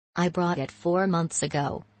I bought it 4 months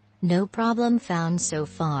ago. No problem found so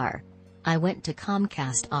far. I went to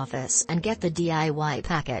Comcast office and get the DIY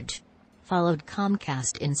package. Followed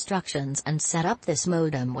Comcast instructions and set up this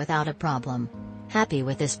modem without a problem. Happy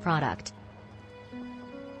with this product.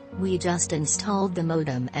 We just installed the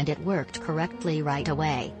modem and it worked correctly right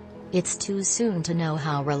away. It's too soon to know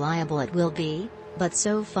how reliable it will be, but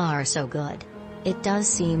so far so good. It does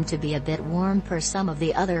seem to be a bit warm per some of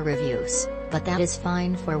the other reviews, but that is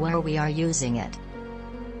fine for where we are using it.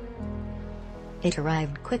 It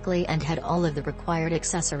arrived quickly and had all of the required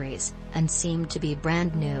accessories, and seemed to be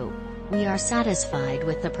brand new. We are satisfied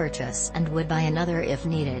with the purchase and would buy another if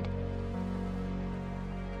needed.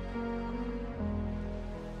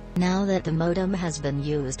 Now that the modem has been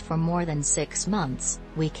used for more than 6 months,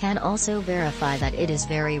 we can also verify that it is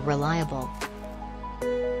very reliable.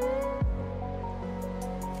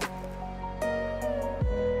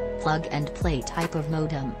 Plug-and-play type of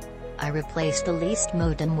modem. I replaced the leased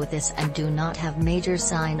modem with this and do not have major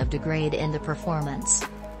sign of degrade in the performance.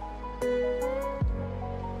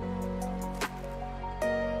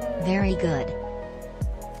 Very good.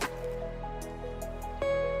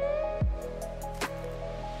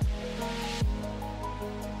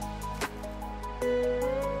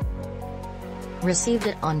 Received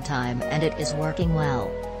it on time and it is working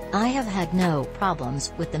well. I have had no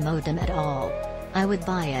problems with the modem at all. I would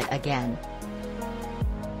buy it again.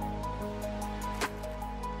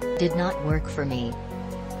 Did not work for me.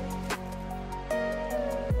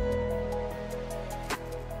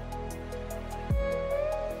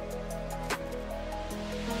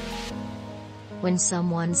 When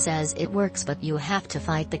someone says it works but you have to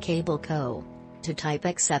fight the cable co. to type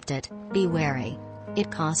accept it, be wary.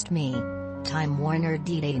 It cost me. Time Warner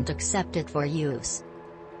didn't accept it for use.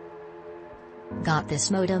 Got this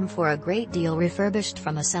modem for a great deal refurbished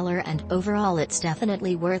from a seller and overall it's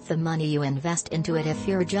definitely worth the money you invest into it if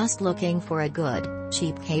you're just looking for a good,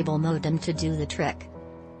 cheap cable modem to do the trick.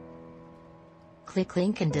 Click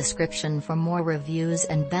link in description for more reviews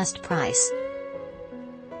and best price.